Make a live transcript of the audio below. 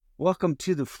Welcome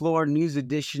to the FLORE News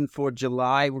Edition for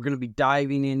July. We're going to be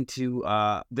diving into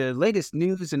the latest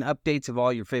news and updates of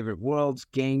all your favorite worlds,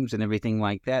 games, and everything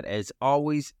like that. As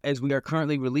always, as we are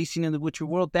currently releasing in the Witcher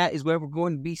world, that is where we're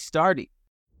going to be starting.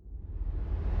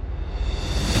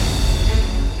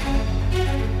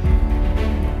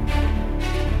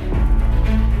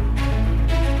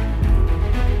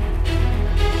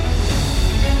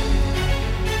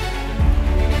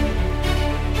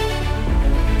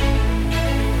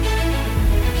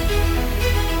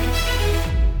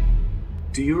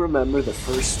 Do you remember the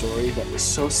first story that was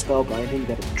so spellbinding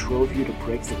that it drove you to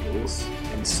break the rules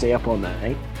and stay up all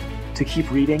night? To keep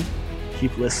reading,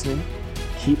 keep listening,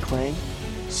 keep playing?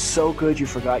 So good you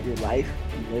forgot your life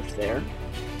and lived there?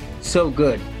 So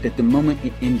good that the moment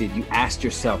it ended, you asked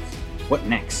yourself, what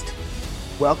next?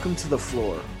 Welcome to the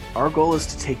FLORE. Our goal is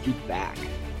to take you back,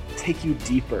 take you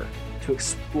deeper, to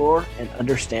explore and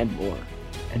understand more,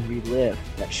 and relive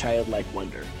that childlike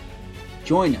wonder.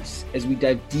 Join us as we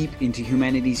dive deep into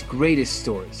humanity's greatest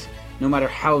stories, no matter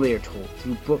how they are told,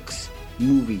 through books,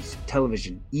 movies,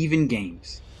 television, even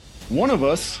games. One of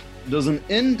us does an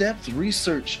in-depth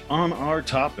research on our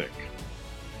topic.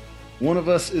 One of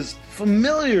us is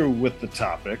familiar with the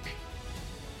topic.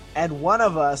 And one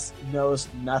of us knows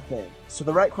nothing. So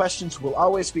the right questions will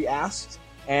always be asked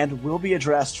and will be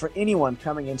addressed for anyone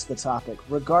coming into the topic,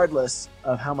 regardless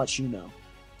of how much you know.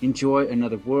 Enjoy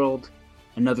another world,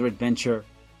 another adventure,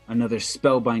 another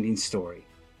spellbinding story.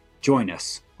 Join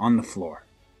us on the FLORE.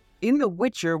 In The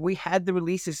Witcher, we had the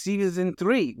release of Season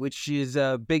 3, which is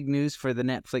big news for the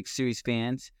Netflix series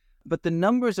fans. But the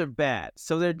numbers are bad.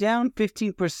 So they're down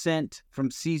 15%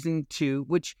 from Season 2,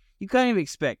 which you kind of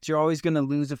expect. You're always going to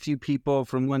lose a few people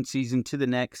from one season to the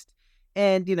next.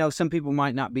 And, some people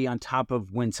might not be on top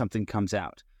of when something comes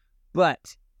out.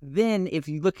 But then if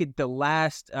you look at the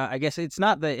last, I guess it's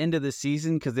not the end of the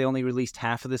season because they only released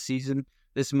half of the season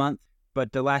this month,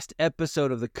 but the last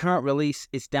episode of the current release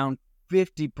is down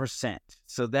 50%.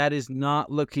 So that is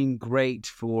not looking great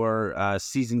for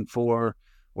Season 4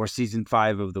 or Season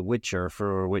 5 of The Witcher,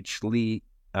 for which Liam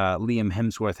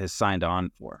Hemsworth has signed on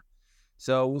for.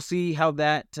 So we'll see how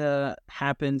that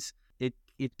happens.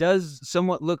 It does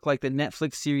somewhat look like the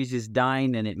Netflix series is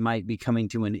dying and it might be coming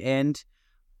to an end.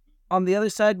 On the other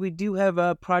side, we do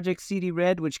have Project CD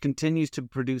Red, which continues to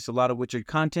produce a lot of Witcher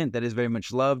content that is very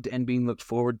much loved and being looked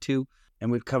forward to. And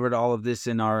we've covered all of this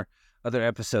in our other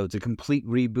episodes. A complete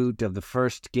reboot of the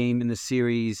first game in the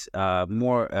series,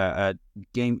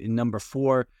 game number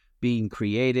 4 being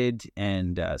created.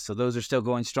 And so those are still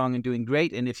going strong and doing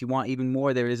great. And if you want even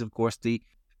more, there is, of course, the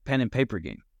pen and paper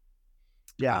game.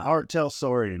 Yeah, Art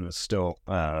Talsorian is still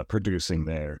producing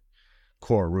their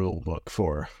core rule book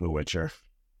for The Witcher.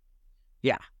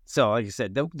 Yeah, so like I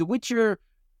said, the Witcher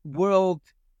world,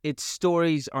 its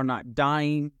stories are not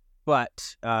dying,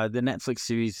 but the Netflix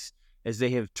series, as they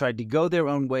have tried to go their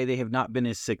own way, they have not been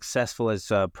as successful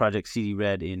as Project CD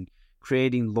Red in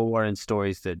creating lore and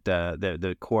stories that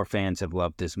the core fans have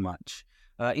loved as much.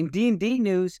 In D&D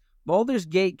news, Baldur's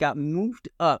Gate got moved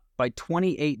up by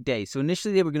 28 days. So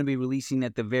initially they were going to be releasing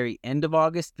at the very end of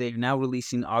August. They're now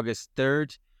releasing August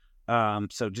 3rd.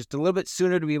 So just a little bit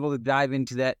sooner to be able to dive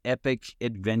into that epic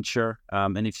adventure.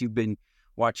 And if you've been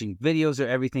watching videos or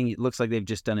everything, it looks like they've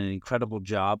just done an incredible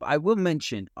job. I will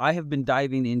mention, I have been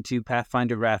diving into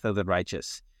Pathfinder Wrath of the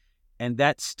Righteous. And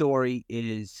that story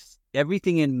is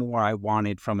everything and more I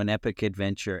wanted from an epic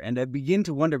adventure. And I begin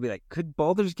to wonder, could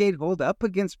Baldur's Gate hold up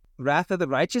against Wrath of the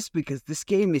Righteous? Because this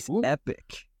game is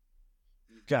epic.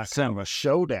 Got kind of a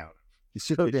showdown.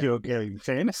 Video game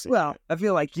fantasy. Well, I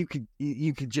feel like you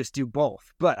could just do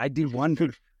both, but I do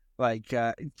wonder,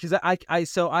 because I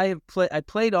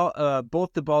played all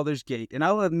both the Baldur's Gate, and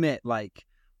I'll admit,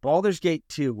 Baldur's Gate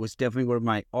 2 was definitely one of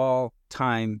my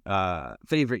all-time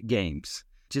favorite games.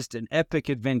 Just an epic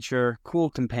adventure, cool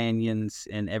companions,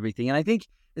 and everything. And I think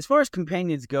as far as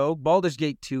companions go, Baldur's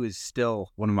Gate 2 is still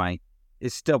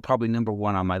probably number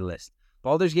 1 on my list.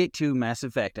 Baldur's Gate 2, Mass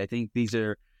Effect. I think these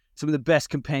are some of the best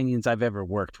companions I've ever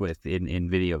worked with in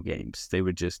video games. They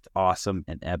were just awesome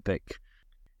and epic.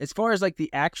 As far as the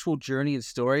actual journey and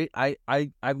story, I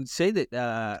would say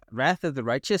that Wrath of the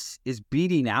Righteous is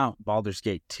beating out Baldur's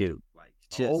Gate 2.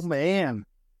 Oh man,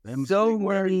 so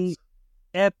many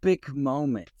epic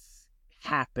moments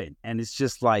happen, and it's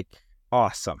just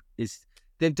awesome.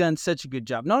 They've done such a good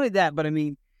job. Not only that, but I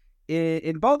mean,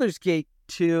 in Baldur's Gate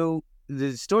 2,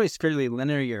 the story is fairly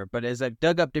linear. But as I've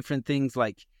dug up different things,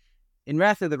 in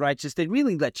Wrath of the Righteous, they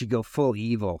really let you go full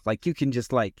evil. You can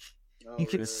just you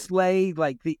can slay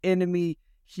the enemy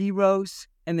heroes,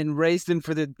 and then raise them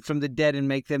from the dead and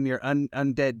make them your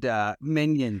undead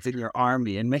minions in your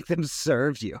army and make them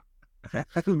serve you.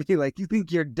 I'd be like, you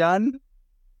think you're done?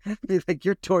 I'd be like,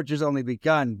 your torture's only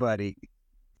begun, buddy.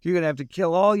 You're going to have to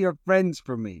kill all your friends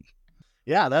for me.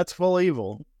 Yeah, that's full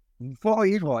evil. Full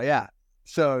evil, yeah.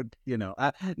 So,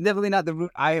 definitely not the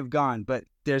route I have gone, but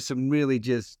there's some really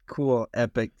just cool,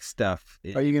 epic stuff.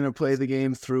 Are you going to play the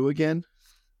game through again?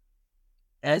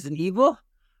 As an evil?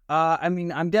 I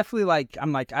mean, I would definitely like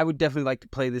to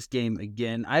play this game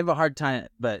again. I have a hard time,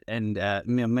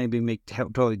 maybe make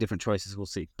totally different choices. We'll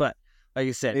see. But like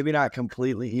I said, maybe not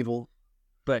completely evil,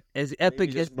 but as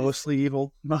epic as mostly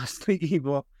evil.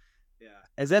 Yeah.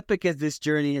 As epic as this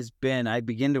journey has been, I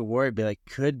begin to worry. Be like,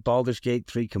 could Baldur's Gate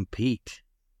 3 compete?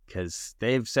 Because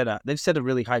they've set a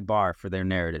really high bar for their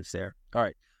narratives there. All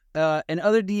right. In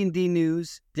other D&D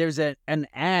news, there's an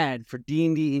ad for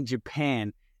D&D in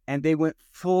Japan, and they went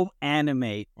full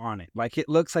anime on it. Like, it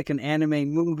looks like an anime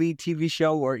movie, TV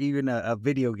show, or even a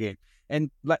video game.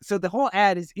 And so the whole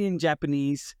ad is in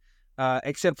Japanese,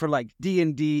 except for like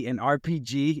D&D and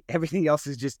RPG. Everything else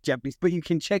is just Japanese, but you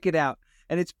can check it out,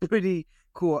 and it's pretty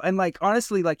cool. And like,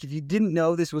 honestly, like, if you didn't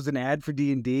know this was an ad for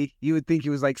D&D, you would think it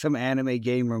was like some anime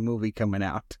game or movie coming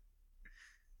out.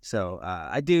 So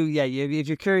I do, yeah. If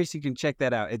you're curious, you can check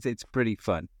that out. It's pretty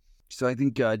fun. So I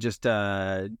think just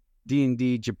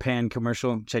D&D Japan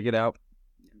commercial. Check it out.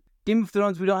 Game of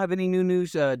Thrones, we don't have any new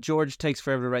news. George takes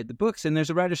forever to write the books, and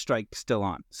there's a writer's strike still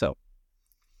on. So,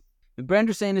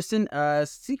 Brandon Sanderson,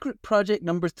 Secret Project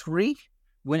number 3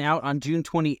 went out on June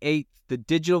 28th, the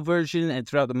digital version, and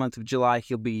throughout the month of July,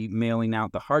 he'll be mailing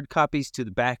out the hard copies to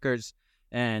the backers.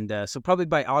 And so probably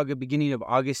by beginning of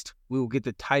August, we will get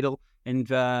the title, and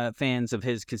fans of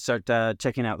his can start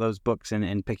checking out those books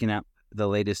and picking out the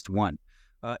latest one.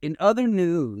 In other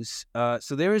news,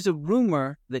 so there is a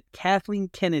rumor that Kathleen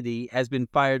Kennedy has been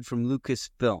fired from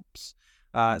Lucasfilms.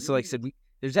 So like I said,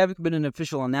 there's haven't been an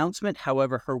official announcement.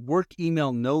 However, her work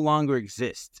email no longer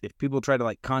exists. If people try to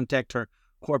like contact her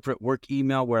corporate work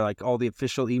email where like all the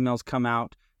official emails come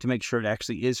out to make sure it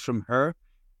actually is from her,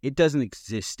 it doesn't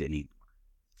exist anymore.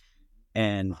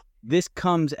 And this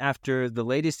comes after the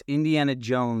latest Indiana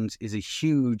Jones is a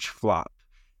huge flop.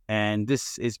 And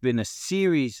this has been a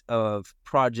series of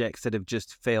projects that have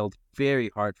just failed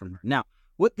very hard from her. Now,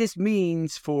 what this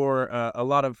means for a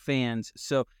lot of fans,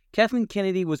 so Kathleen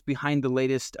Kennedy was behind the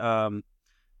latest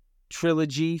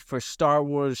trilogy for Star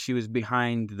Wars. She was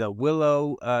behind the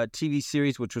Willow TV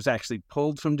series, which was actually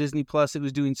pulled from Disney+. It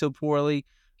was doing so poorly.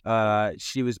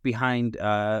 She was behind,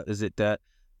 Ben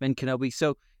Kenobi?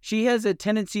 So she has a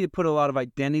tendency to put a lot of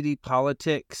identity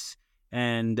politics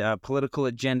and political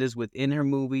agendas within her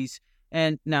movies.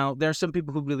 And now there are some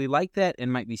people who really like that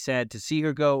and might be sad to see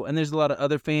her go. And there's a lot of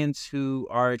other fans who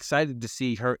are excited to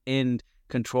see her in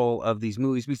control of these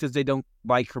movies because they don't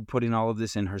like her putting all of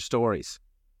this in her stories.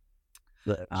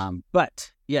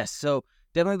 But yes, so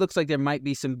definitely looks like there might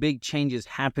be some big changes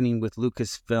happening with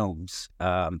Lucasfilms.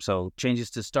 So changes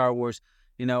to Star Wars.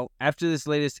 After this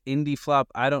latest indie flop,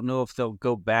 I don't know if they'll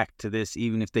go back to this,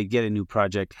 even if they get a new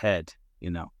project head,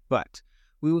 But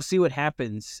we will see what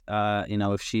happens,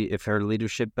 if her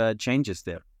leadership changes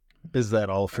there. Is that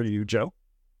all for you, Joe?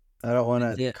 I don't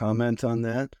want to comment on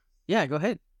that. Yeah, go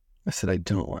ahead. I said I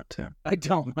don't want to. I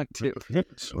don't want to.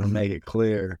 Just want to make it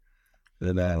clear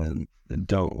that I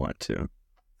don't want to.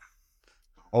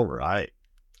 All right.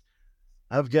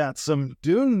 I've got some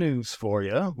Dune news for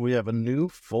you. We have a new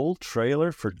full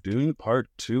trailer for Dune Part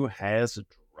 2 has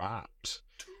dropped.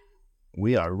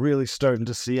 We are really starting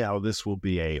to see how this will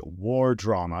be a war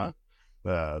drama.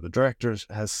 The director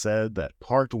has said that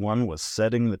Part 1 was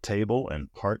setting the table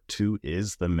and Part 2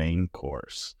 is the main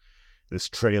course. This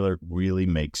trailer really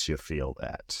makes you feel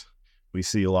that. We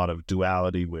see a lot of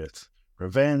duality with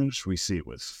revenge. We see it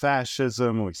with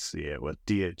fascism. We see it with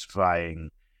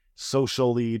deifying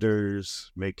social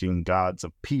leaders, making gods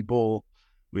of people.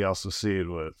 We also see it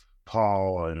with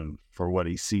Paul and for what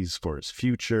he sees for his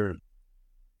future,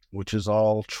 which is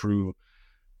all true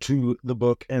to the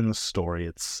book and the story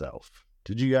itself.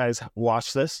 Did you guys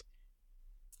watch this?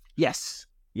 Yes.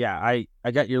 Yeah,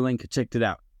 I got your link. I checked it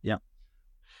out. Yeah.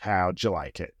 How'd you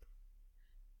like it?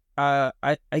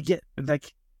 I get,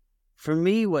 like, for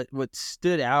me, what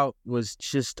stood out was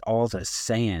just all the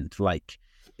sand. Like,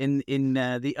 in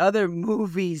the other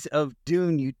movies of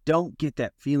Dune, you don't get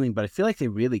that feeling, but I feel like they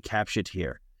really captured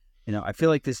here. I feel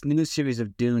like this new series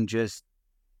of Dune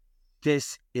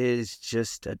this is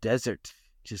just a desert,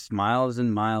 just miles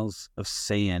and miles of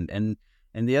sand. And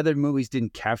the other movies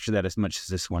didn't capture that as much as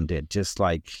this one did. Just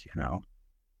like,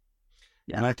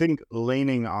 Yeah. And I think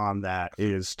leaning on that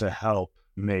is to help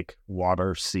make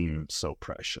water seem so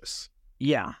precious.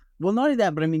 Yeah. Well, not only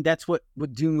that, but I mean, that's what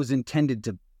Dune was intended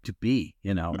to be,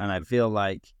 you know? And I feel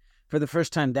like for the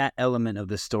first time, that element of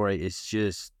the story is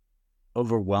just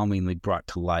overwhelmingly brought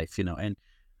to life, you know? And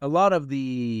a lot of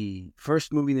the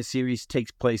first movie in the series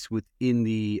takes place within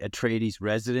the Atreides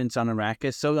residence on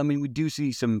Arrakis. So, I mean, we do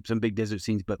see some big desert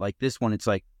scenes, but like this one, it's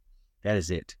like, that is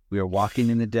it. We are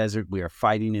walking in the desert. We are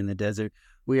fighting in the desert.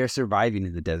 We are surviving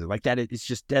in the desert. Like that, it's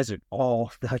just desert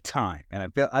all the time.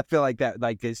 And I feel like that,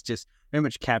 like it's just very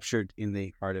much captured in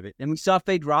the heart of it. And we saw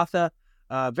Fade Rotha,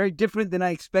 very different than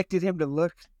I expected him to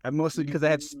look, mostly because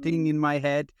I have Sting in my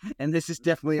head. And this is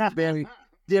definitely a very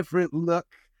different look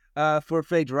for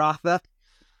Fade Rotha.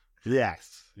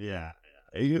 Yes. Yeah.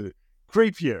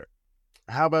 Creepier.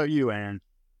 How about you, Aaron?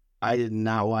 I did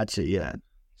not watch it yet,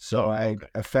 so I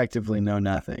effectively know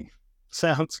nothing.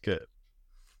 Sounds good.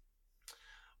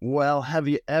 Well, have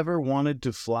you ever wanted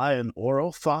to fly an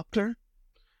ornithopter?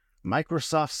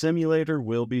 Microsoft Simulator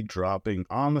will be dropping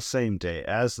on the same day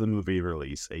as the movie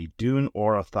release a Dune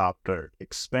Ornithopter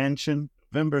expansion,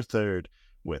 November 3rd,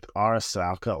 with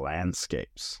Arasaka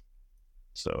landscapes.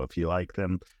 So if you like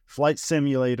them flight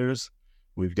simulators,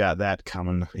 we've got that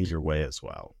coming your way as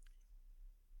well.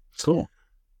 Cool.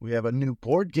 We have a new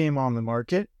board game on the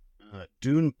market,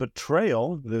 Dune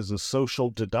Betrayal. There's a social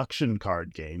deduction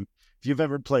card game. If you've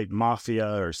ever played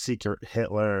Mafia or Secret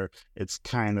Hitler, it's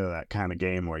kind of that kind of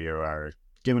game where you are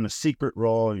given a secret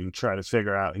role and you try to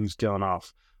figure out who's killing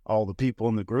off all the people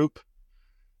in the group.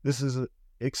 This is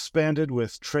expanded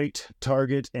with trait,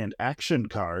 target, and action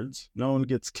cards. No one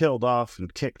gets killed off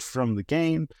and kicked from the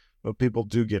game, but people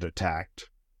do get attacked.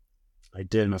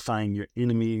 Identifying your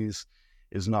enemies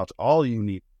is not all you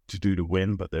need to do to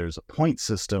win, but there's a point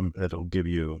system that'll give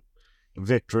you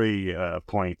victory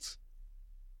points.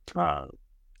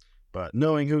 But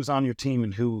knowing who's on your team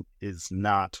and who is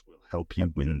not will help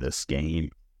you win this game.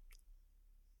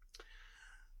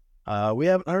 We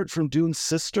haven't heard from Dune's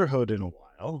Sisterhood in a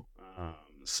while,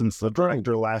 since the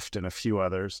director left and a few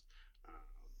others.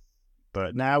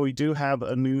 But now we do have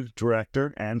a new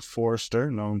director, Anne Forster,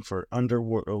 known for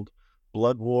Underworld,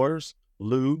 Blood Wars,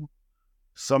 Lou,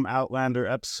 some Outlander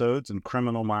episodes, and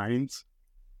Criminal Minds.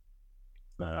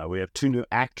 We have 2 new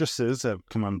actresses that have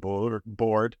come on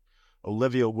board.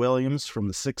 Olivia Williams from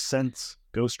The Sixth Sense,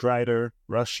 Ghost Rider,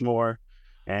 Rushmore,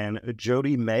 and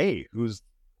Jodie May, who's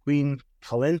Queen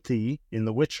Calanthe in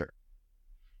The Witcher.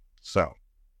 So,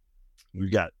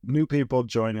 we've got new people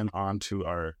joining on to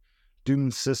our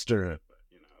Dune Sisterhood.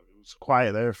 You know, it was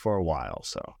quiet there for a while,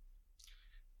 so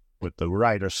with the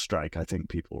writer's strike, I think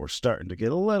people were starting to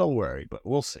get a little worried, but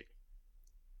we'll see.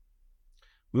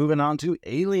 Moving on to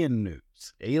Alien news.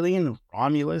 Alien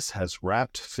Romulus has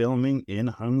wrapped filming in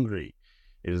Hungary.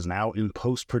 It is now in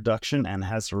post-production and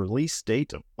has a release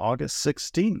date of August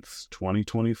 16th,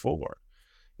 2024.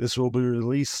 This will be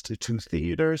released to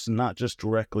theaters, not just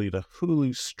directly to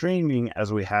Hulu streaming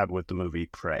as we had with the movie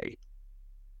Prey.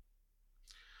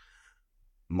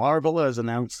 Marvel has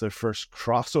announced their first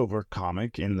crossover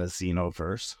comic in the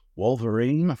Xenoverse,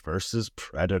 Wolverine vs.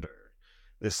 Predator.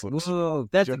 This looks... Whoa,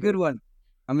 that's a good one.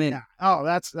 I mean, yeah. Oh,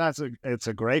 it's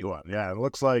a great one. Yeah, it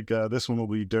looks like this one will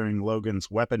be during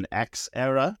Logan's Weapon X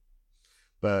era,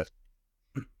 but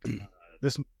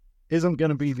this isn't going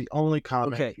to be the only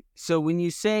comic. Okay, so when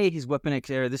you say his Weapon X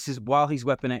era, this is while he's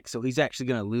Weapon X, so he's actually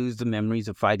going to lose the memories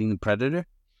of fighting the Predator?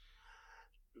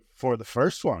 For the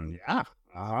first one, yeah.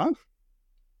 Uh-huh.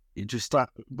 Interesting.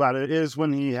 But it is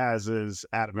when he has his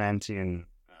adamantine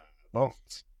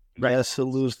bones. Right. Yes, he'll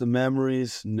lose the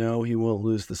memories. No, he won't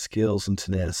lose the skills and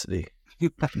tenacity.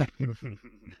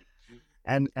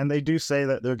 And they do say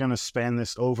that they're going to span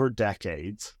this over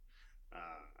decades.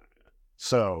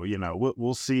 So, you know,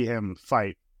 we'll see him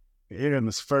fight here in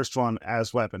this first one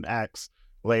as Weapon X.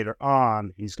 Later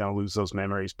on, he's going to lose those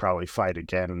memories, probably fight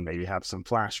again, and maybe have some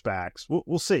flashbacks.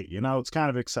 We'll see. You know, it's kind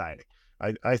of exciting.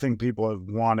 I think people have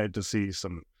wanted to see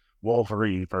some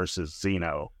Wolverine versus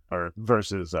Xeno or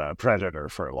versus Predator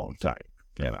for a long time,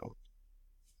 you know.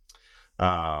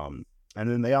 And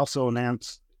then they also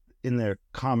announced in their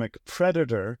comic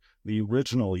Predator, the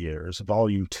original years,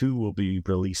 Volume 2 will be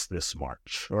released this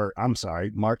March.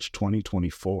 March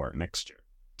 2024, next year.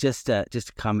 Just a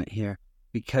comment here.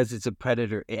 Because it's a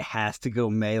Predator, it has to go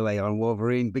melee on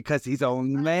Wolverine because he's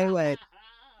only melee.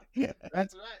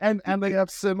 That's right. And they have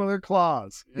similar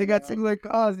claws. They got similar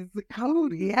claws. It's the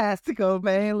code. He has to go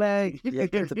melee. Yeah,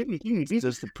 does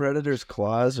the Predator's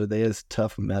claws, are they as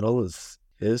tough metal as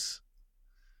his?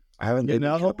 I haven't been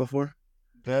cut before.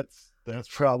 That's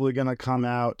probably gonna come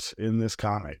out in this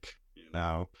comic. You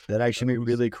Now, That'd actually be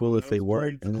really cool if they those were.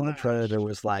 blades And then the clash. predator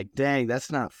was like, dang,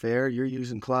 that's not fair. You're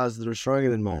using claws that are stronger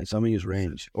than mine, so I'm going to use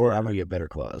range. Or I'm going to get better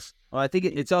claws. Well, I think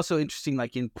it's also interesting.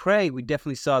 Like in Prey, we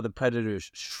definitely saw the predators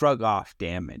shrug off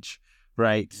damage,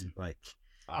 right? Like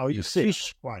Oh, you see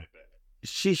Sheesh. quite a bit.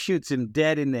 she shoots him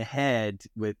dead in the head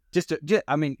with just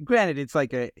I mean, granted, it's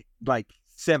like a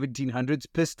 1700s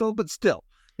pistol, but still,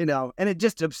 and it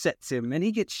just upsets him, and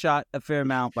he gets shot a fair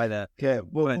amount by the. Okay,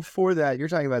 well, But- before that, you're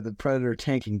talking about the predator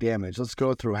tanking damage. Let's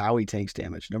go through how he tanks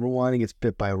damage. Number 1, he gets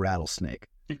bit by a rattlesnake.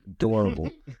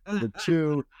 Adorable. Number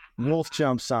 2, wolf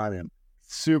jumps on him.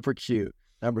 Super cute.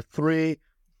 Number 3,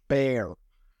 bear.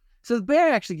 So the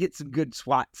bear actually gets some good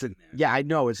swats in there. Yeah, I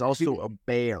know. It's also a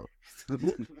bear.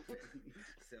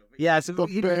 Yeah, so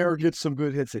The bear gets some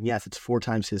good hits, and yes, it's 4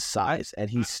 times his size,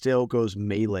 and he still goes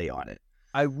melee on it.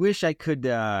 I wish I could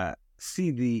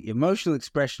see the emotional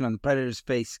expression on the predator's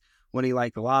face when he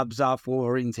lobs off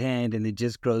Wolverine's hand and it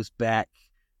just grows back,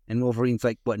 and Wolverine's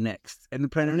like, "What next?" And the I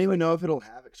predator, don't even know if it'll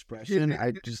have expression.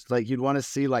 I just you'd want to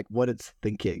see what it's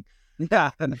thinking.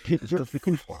 yeah,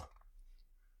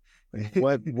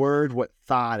 What word, what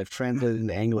thought, if translated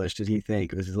into English, did he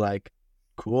think? This is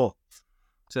cool.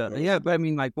 so yeah, but I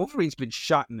mean, Wolverine's been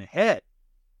shot in the head,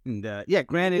 and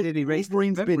granted, it erased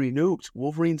Wolverine's his been memory. nuked.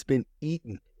 Wolverine's been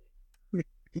eaten.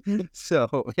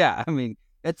 So yeah, I mean,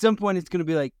 at some point it's gonna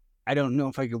be like, I don't know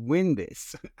if I could win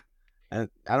this. And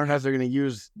I don't know if they're going to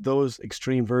use those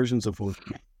extreme versions of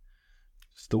Wolverine.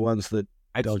 Just the ones that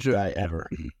don't die ever.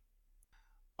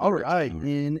 All right,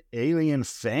 in alien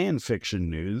fan fiction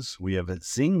news, we have a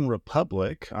Zing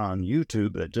Republic on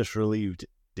YouTube that just relieved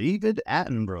David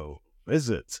Attenborough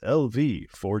visits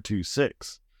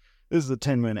LV-426. This is a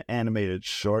 10-minute animated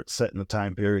short set in the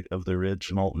time period of the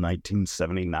original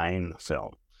 1979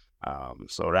 film.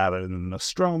 So rather than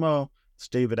Nostromo, it's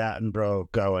David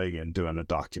Attenborough going and doing a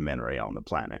documentary on the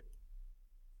planet.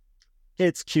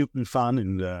 It's cute and fun,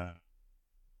 and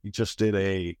he just did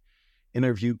a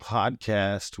interview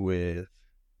podcast with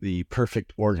the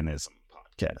Perfect Organism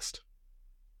podcast.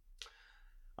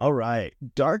 All right,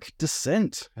 Dark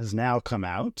Descent has now come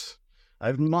out.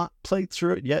 I've not played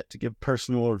through it yet to give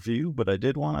personal review, but I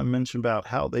did want to mention about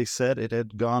how they said it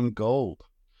had gone gold.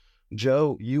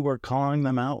 Joe, you were calling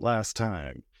them out last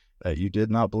time that you did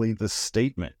not believe this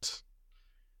statement.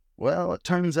 Well, it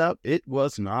turns out it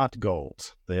was not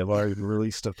gold. They have already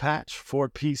released a patch for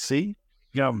PC.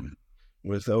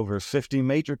 With over 50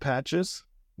 major patches,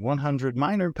 100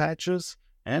 minor patches,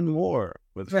 and more,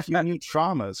 with a few new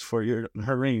traumas for your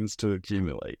Marines to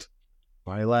accumulate.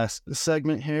 My last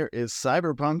segment here is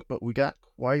Cyberpunk, but we got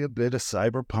quite a bit of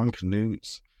Cyberpunk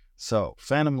news. So,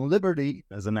 Phantom Liberty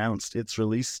has announced its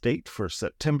release date for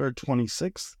September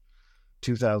 26th,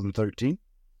 2013.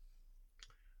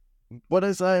 But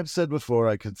as I have said before,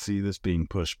 I could see this being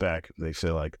pushed back. They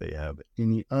feel like they have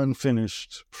any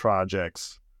unfinished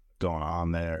projects going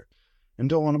on there and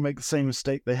don't want to make the same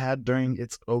mistake they had during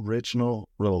its original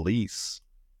release.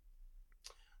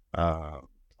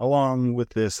 Along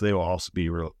with this, they will also be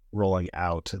rolling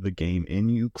out the game in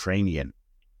Ukrainian.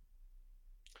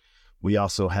 We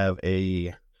also have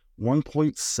a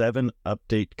 1.7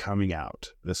 update coming out.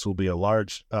 This will be a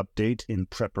large update in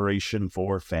preparation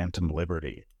for Phantom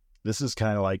Liberty. This is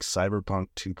kind of like Cyberpunk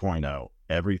 2.0.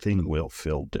 Everything will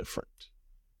feel different.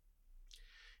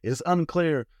 It is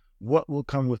unclear what will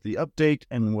come with the update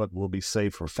and what will be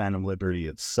saved for Phantom Liberty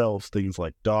itself. Things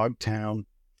like Dogtown,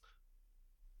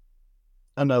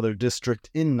 another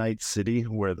district in Night City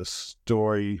where the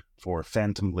story for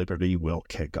Phantom Liberty will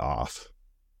kick off.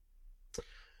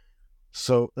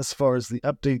 So as far as the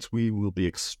updates we will be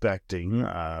expecting,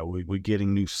 we're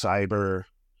getting new cyber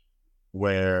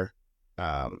where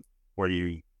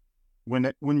you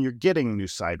when you're getting new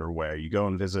cyberware, you go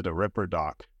and visit a Ripper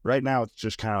dock. Right now, it's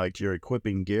just kind of like you're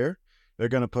equipping gear. They're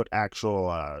going to put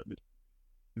actual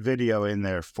video in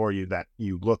there for you that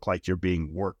you look like you're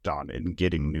being worked on and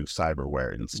getting new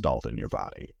cyberware installed in your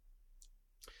body.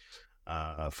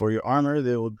 For your armor,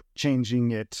 they will be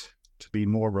changing it to be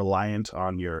more reliant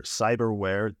on your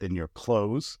cyberware than your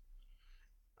clothes.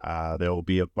 There will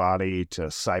be a body to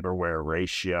cyberware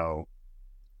ratio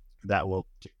that will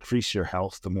decrease your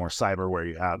health. The more cyberware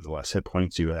you have, the less hit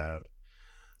points you have.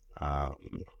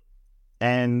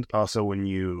 And also when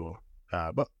you,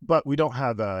 but we don't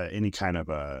have any kind of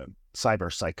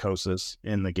cyber psychosis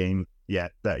in the game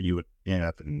yet that you would end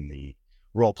up in the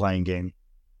role-playing game.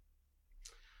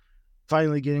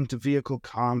 Finally getting to vehicle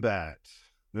combat.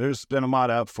 There's been a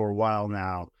mod out for a while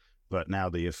now, but now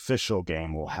the official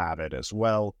game will have it as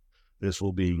well. This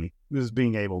is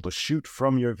being able to shoot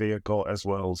from your vehicle as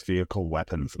well as vehicle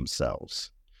weapons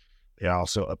themselves. They're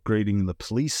also upgrading the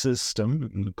police system,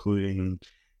 including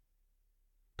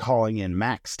calling in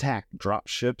max tac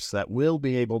dropships that will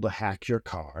be able to hack your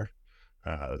car.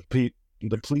 The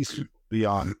police will be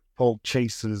on full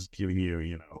chases, giving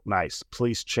you, nice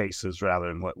police chases rather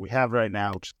than what we have right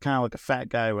now, which is kind of like a fat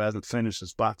guy who hasn't finished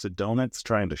his box of donuts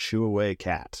trying to shoo away a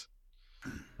cat.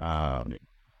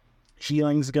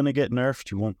 Healing's going to get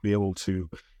nerfed. You won't be able to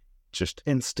just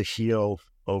insta-heal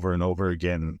over and over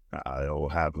again. It'll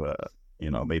have,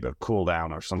 maybe a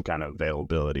cooldown or some kind of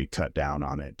availability cut down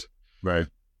on it. Right.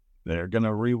 They're going to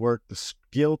rework the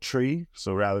skill tree.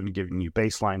 So rather than giving you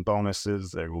baseline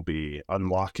bonuses, there will be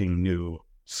unlocking new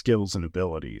skills and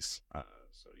abilities.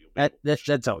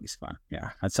 That's always fun.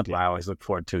 Yeah, that's something I always look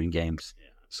forward to in games. Yeah.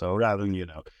 So rather than,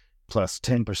 plus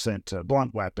 10% to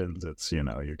blunt weapons, it's, you're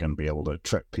going to be able to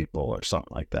trick people or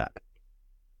something like that.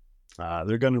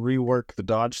 They're going to rework the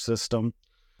dodge system.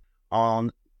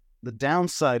 On the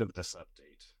downside of this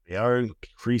update, they are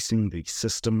increasing the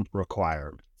system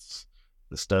requirements.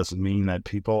 This doesn't mean that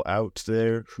people out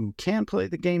there who can play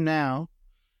the game now,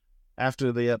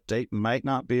 after the update, might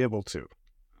not be able to.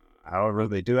 However,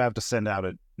 they do have to send out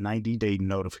a 90-day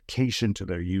notification to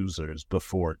their users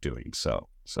before doing so.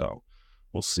 So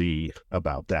we'll see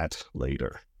about that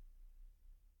later.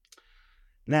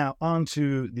 Now, on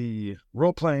to the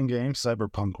role-playing game,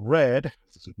 Cyberpunk Red.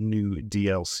 This is a new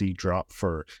DLC drop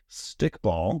for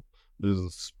Stickball. This is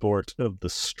a sport of the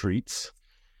streets.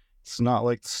 It's not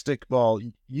like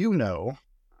Stickball,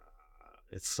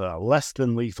 It's a less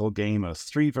than lethal game of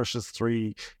 3 versus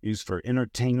 3 used for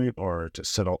entertainment or to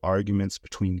settle arguments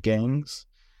between gangs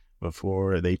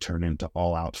before they turn into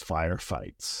all-out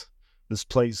firefights. This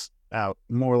plays out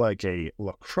more like a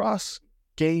lacrosse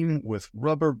game with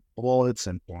rubber bullets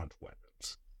and blunt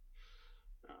weapons.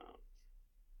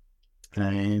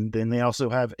 And then they also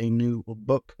have a new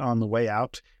book on the way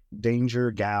out,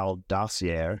 Danger Gal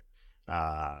Dossier.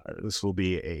 This will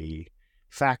be a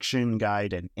faction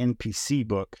guide and NPC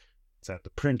book. It's at the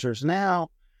printers now,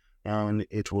 and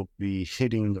it will be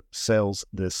hitting sales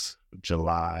this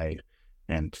July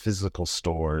and physical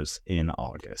stores in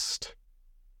August.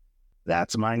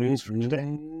 That's my news for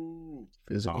today.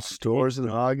 Physical stores in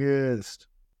August.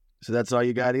 So that's all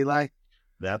you got, Eli?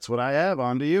 That's what I have.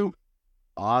 On to you.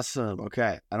 Awesome.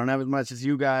 Okay. I don't have as much as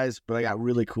you guys, but I got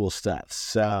really cool stuff.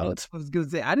 So I was going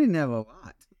to say, I didn't have a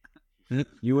lot.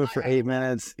 You went for 8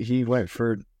 minutes. He went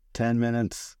for 10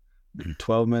 minutes,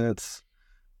 12 minutes,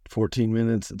 14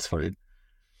 minutes. It's fine.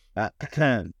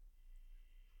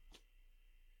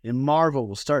 In Marvel,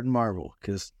 we'll start in Marvel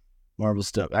because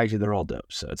Marvel's dope. Actually, they're all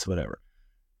dope, so it's whatever.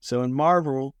 So in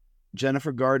Marvel,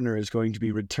 Jennifer Gardner is going to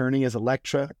be returning as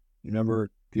Elektra. Remember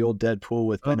the old Deadpool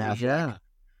with Ben Affleck? Yeah.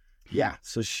 Yeah,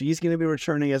 so she's going to be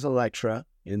returning as Elektra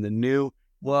in the new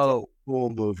Deadpool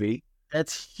movie.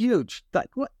 That's huge.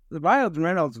 What? Ryan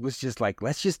Reynolds was just like,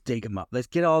 let's just dig them up. Let's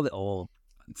get all the old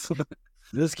ones.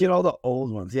 Let's get all the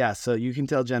old ones. Yeah, so you can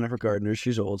tell Jennifer Gardner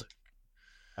she's old.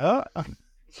 Oh,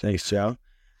 thanks, Joe.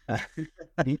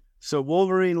 So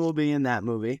Wolverine will be in that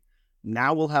movie.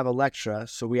 Now we'll have Elektra,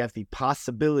 so we have the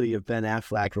possibility of Ben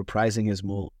Affleck reprising his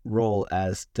role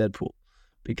as Deadpool,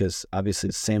 because obviously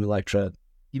it's the same Elektra.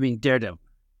 You mean Daredevil?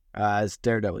 As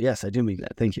Daredevil. Yes, I do mean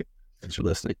that. Thank you. Thanks for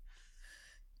listening.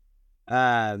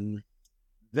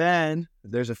 Then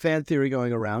there's a fan theory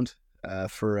going around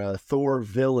for a Thor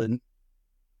villain.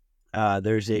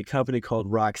 There's a company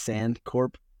called Roxanne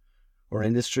Corp or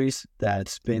Industries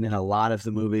that's been in a lot of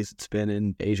the movies. It's been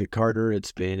in Agent Carter.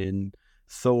 It's been in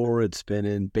Thor. It's been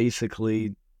in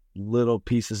basically little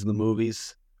pieces of the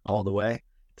movies all the way.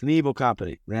 It's an evil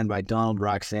company ran by Donald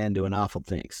Roxanne doing awful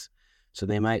things. So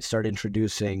they might start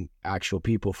introducing actual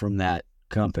people from that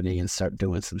company and start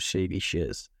doing some shady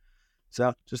shiz.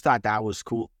 So just thought that was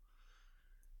cool.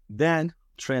 Then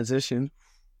transition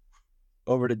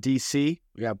over to DC.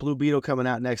 We got Blue Beetle coming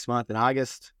out next month in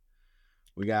August.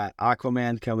 We got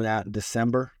Aquaman coming out in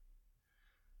December.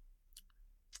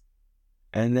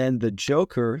 And then the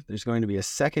Joker, there's going to be a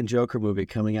second Joker movie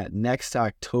coming out next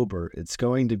October. It's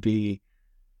going to be,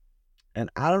 and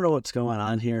I don't know what's going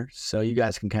on here, so you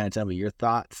guys can kind of tell me your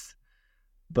thoughts.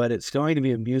 But it's going to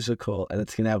be a musical, and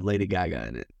it's going to have Lady Gaga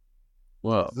in it.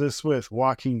 Whoa. Is this with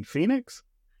Joaquin Phoenix?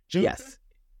 Yes.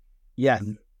 Yes.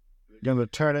 You're going to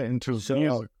turn it into a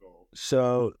musical.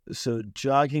 So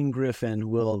Jogging Griffin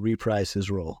will reprise his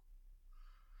role.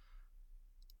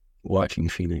 Joaquin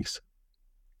Phoenix.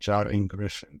 Jogging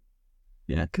Griffin.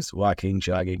 Yeah, because walking,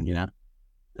 jogging,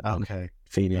 Okay.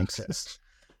 Phoenix.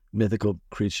 Mythical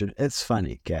creature. It's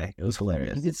funny, okay? It was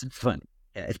hilarious. It's funny.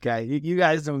 Yeah, okay, you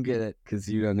guys don't get it because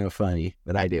you don't know funny,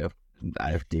 but I do.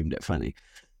 I've deemed it funny.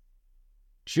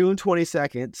 June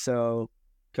 22nd, so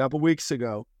a couple weeks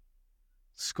ago,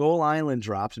 Skull Island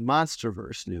dropped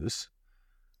Monsterverse news.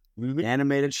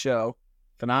 Animated show,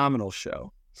 phenomenal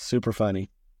show, super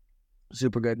funny,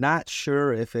 super good. Not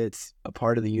sure if it's a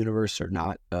part of the universe or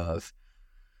not of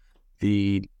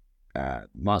the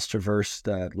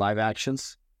Monsterverse live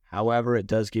actions. However, it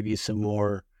does give you some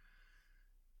more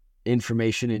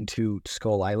information into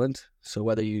Skull Island. So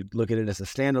whether you look at it as a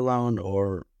standalone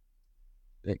or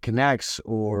it connects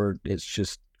or it's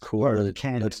just cool. Or the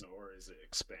canon, or is it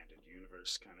expanded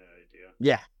universe kind of idea?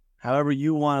 Yeah. However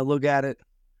you want to look at it,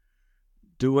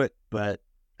 do it. But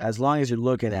as long as you're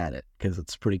looking at it, because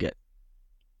it's pretty good.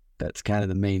 That's kind of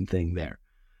the main thing there.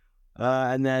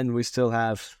 And then we still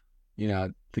have,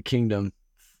 the Kingdom,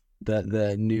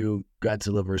 the new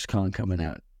Godzilla vs. Kong coming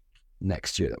out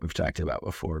next year that we've talked about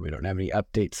before. We don't have any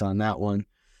updates on that one.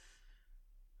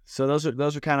 So those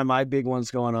are kind of my big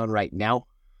ones going on right now.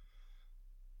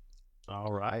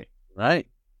 All right. Right.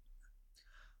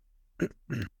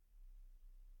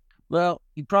 Well,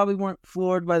 you probably weren't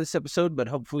floored by this episode, but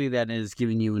hopefully that is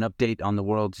giving you an update on the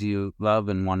worlds you love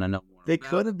and want to know more They about.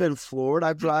 could have been floored.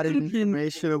 I brought in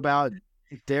information about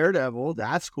Daredevil.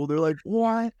 That's cool. They're like,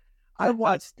 what? I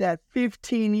watched that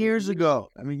 15 years ago.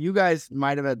 I mean, you guys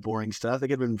might have had boring stuff. They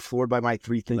could have been floored by my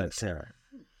 3 things.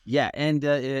 Yeah, and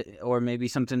or maybe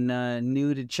something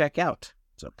new to check out.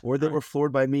 So, Or they were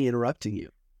floored by me interrupting you.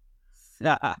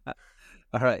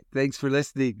 all right. Thanks for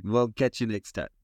listening. We'll catch you next time.